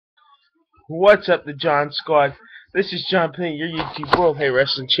What's up, the John Squad? This is John Payne, your YouTube World Heavy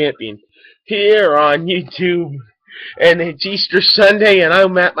Wrestling Champion, here on YouTube. And it's Easter Sunday, and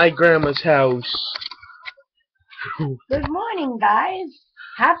I'm at my grandma's house. Good morning, guys.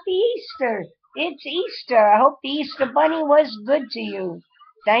 Happy Easter. It's Easter. I hope the Easter Bunny was good to you.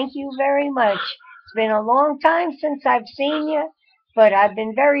 Thank you very much. It's been a long time since I've seen you, but I've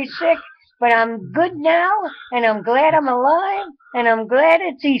been very sick. But I'm good now, and I'm glad I'm alive, and I'm glad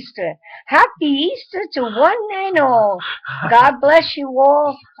it's Easter. Happy Easter to one and all. God bless you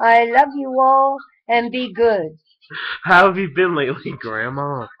all. I love you all, and be good. How have you been lately,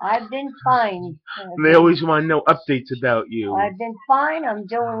 Grandma? I've been fine. They always want to know updates about you. I've been fine. I'm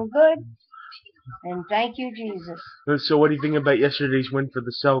doing good. And thank you, Jesus. So what do you think about yesterday's win for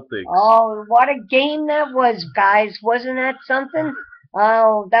the Celtics? Oh, what a game that was, guys. Wasn't that something?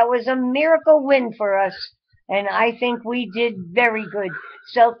 Oh, that was a miracle win for us. And I think we did very good.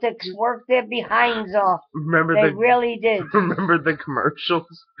 Celtics worked their behinds off. They really did. Remember the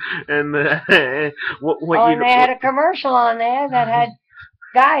commercials? And the they had a commercial on there that had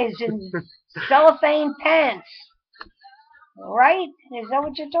guys in cellophane pants. Right? Is that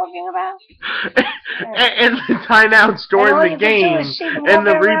what you're talking about? And the timeouts during the game, and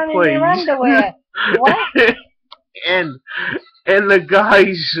the replays. What? and the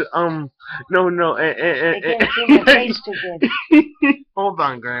guys, they can't see my face too good. Hold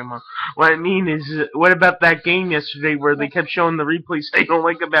on, Grandma. What I mean is, what about that game yesterday where they kept showing the replays they don't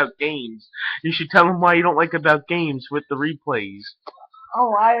like about games? You should tell them why you don't like about games with the replays.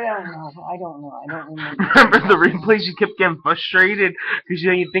 Oh, I don't know. I don't remember. Remember the replays? You kept getting frustrated because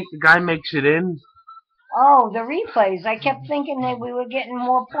you think the guy makes it in? Oh, the replays. I kept thinking that we were getting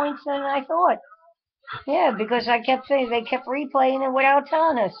more points than I thought. Yeah, because I kept saying they kept replaying it without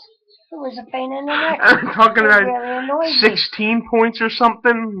telling us. It was a pain in the neck. I'm talking about really 16 points or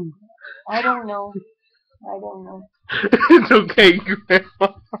something. I don't know. It's okay,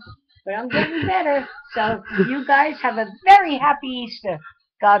 Grandma. But I'm getting better. So you guys have a very happy Easter.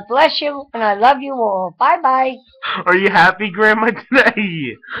 God bless you, and I love you all. Bye-bye. Are you happy, Grandma,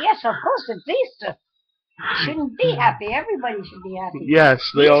 today? Yes, of course, it's Easter. Shouldn't be happy. Everybody should be happy. Yes,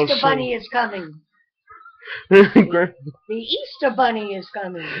 they all Easter Bunny is coming. The Easter Bunny is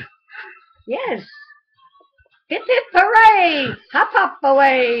coming. Yes. Hip hip hooray! Hop hop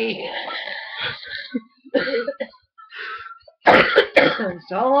away!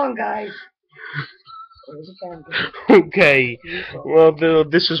 So long, guys. Okay. Well,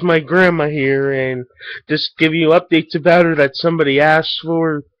 this is my grandma here, and just give you updates about her that somebody asked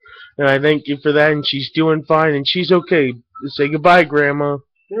for, and I thank you for that, and she's doing fine, and she's okay. Say goodbye, Grandma.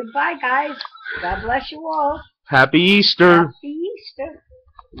 Goodbye, guys. God bless you all. Happy Easter. Happy Easter.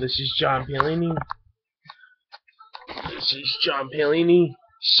 This is John Palini. This is John Palini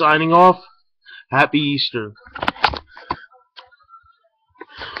signing off. Happy Easter.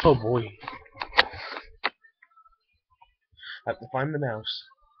 Oh boy. I have to find the mouse.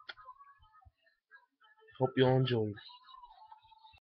 Hope you all enjoyed.